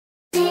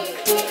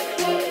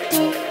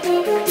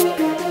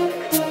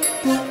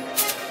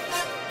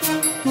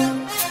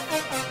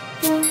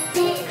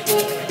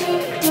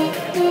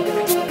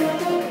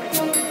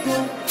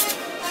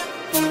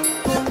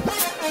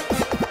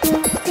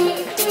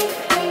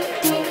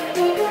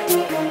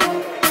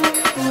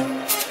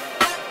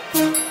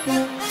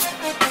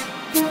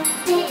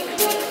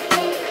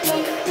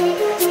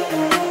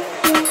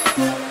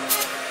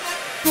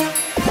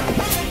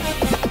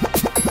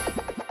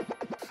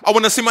I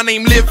wanna see my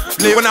name live.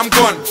 When I'm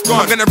gone,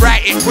 I'm gonna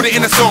write it, put it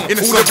in a song. All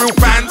the real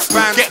fans,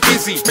 get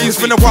busy.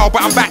 It's been a while, but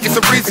I'm back, it's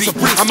a rizzy.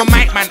 I'm a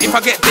mic man, if I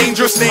get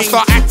dangerous, I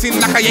start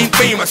acting like I ain't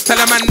famous. Tell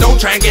a man don't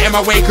try and get in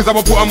my way, cause I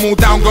will put them all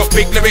down. Got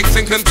big lyrics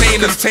and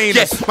containers.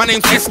 Yes, my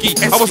name's Esky.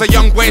 I was a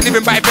young boy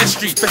living by Best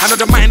Street. I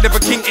know the mind of a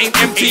king ain't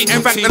empty.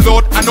 And thank the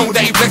Lord, I know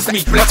that he blessed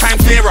me. My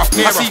time's nearer,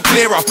 I see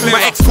clearer.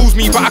 My ex calls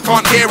me, but I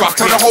can't hear her.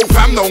 Tell the whole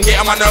fam don't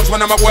get on my nerves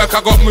when I'm at work. I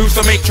got moves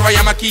to make sure I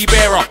am a key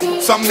bearer.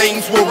 Some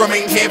names will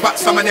remain here,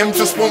 but some of them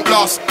just won't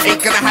last.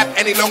 Ain't gonna have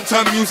any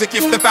long-term music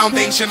if the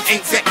foundation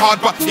ain't set hard.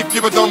 But if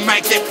you're a don,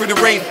 might get through the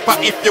rain.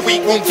 But if you're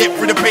weak, won't get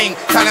through the pain.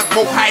 Talent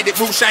won't hide, it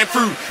will shine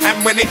through.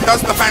 And when it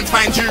does, the fans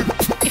find you.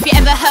 If you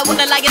ever heard what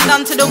the lion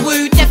done to the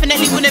woo,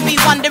 definitely wouldn't be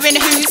wondering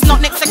who's not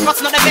next to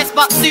cross, not the best,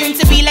 but soon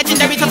to be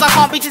legendary, cause I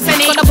can't reach as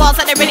any. Got the bars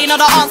that they're ready, not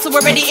the answer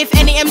already. If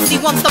any MC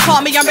wants to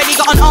part me, I'm ready.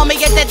 Got an army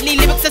of deadly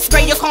lyrics to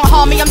spray, you can't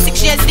harm me. I'm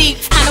 6 years deep,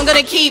 and I'm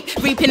gonna keep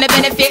reaping the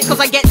benefit, cause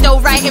I get dough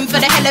writing for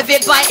the hell of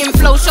it. Biting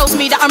flow shows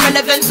me that I'm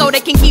relevant, so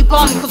they can keep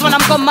on, cause when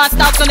I'm gone, my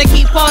style's gonna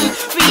keep on.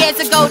 3 years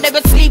ago, they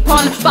would sleep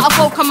on, but I'll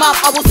woke them up,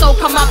 I will soak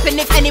them up. And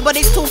if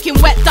anybody's talking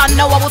wet, done,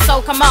 no, I will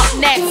soak them up.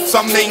 Next.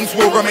 Some names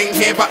will remain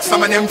here, but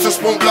some of them just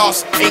won't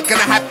last. Ain't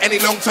gonna have any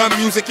long-term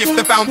music if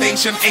the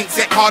foundation ain't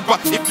set hard.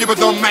 But if you're a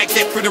don, might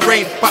get through the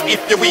rain. But if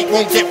you're weak,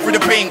 won't get through the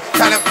pain.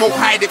 Talent won't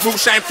hide, it will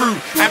shine through.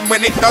 And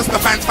when it does, the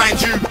fans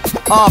find you.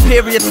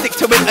 Period, stick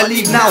to it, a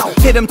leave now.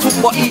 Hear them talk,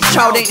 but each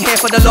child ain't here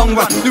for the long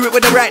run. Do it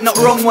with the right, not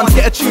wrong ones.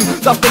 Get a tune,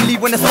 love and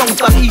leave when the song's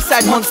done.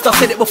 Eastside monster,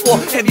 said it before,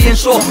 heavy and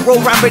sure. Roll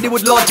round ready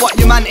with Lord, but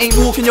your man ain't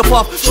walking your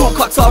path.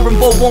 Shortcuts are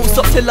involved, won't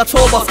stop till I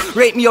tour bus.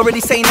 Rate me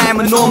already saying I am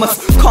enormous.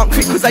 Can't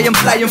quit cause I am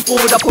flying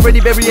forward. Up already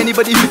bury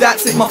anybody who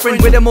doubts it. My friend,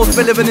 we're the most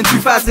relevant in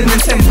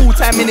 2010.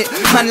 Full-time in it,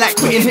 man like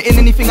quitting, hitting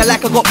anything I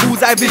like. I got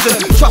bullseye vision.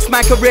 Trust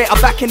my career, I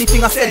back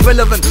anything I said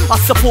relevant. I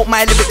support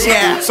my lyrics,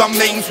 yeah. Some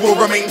names will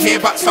remain here,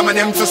 but some of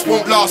them just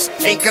won't last.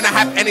 Ain't gonna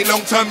have any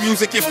long-term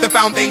music if the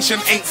foundation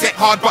ain't set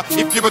hard. But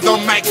if you're a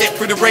don, might get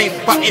through the rain.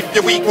 But if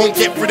you're weak, won't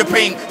get through the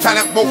pain.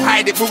 Talent won't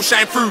hide, it will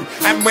shine through.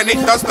 And when it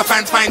does, the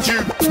fans find you.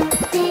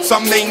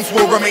 Some names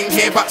will remain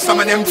here, but some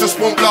of them just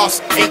won't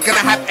last. Ain't gonna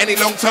have any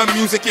long-term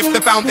music if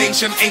the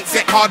foundation ain't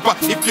set hard. But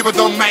if you're a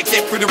don, might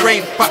get through the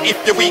rain. But if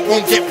you're weak,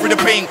 won't get through the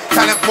pain.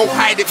 Talent won't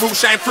hide, it will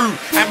shine through.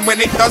 And when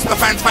it does, the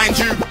fans find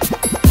you.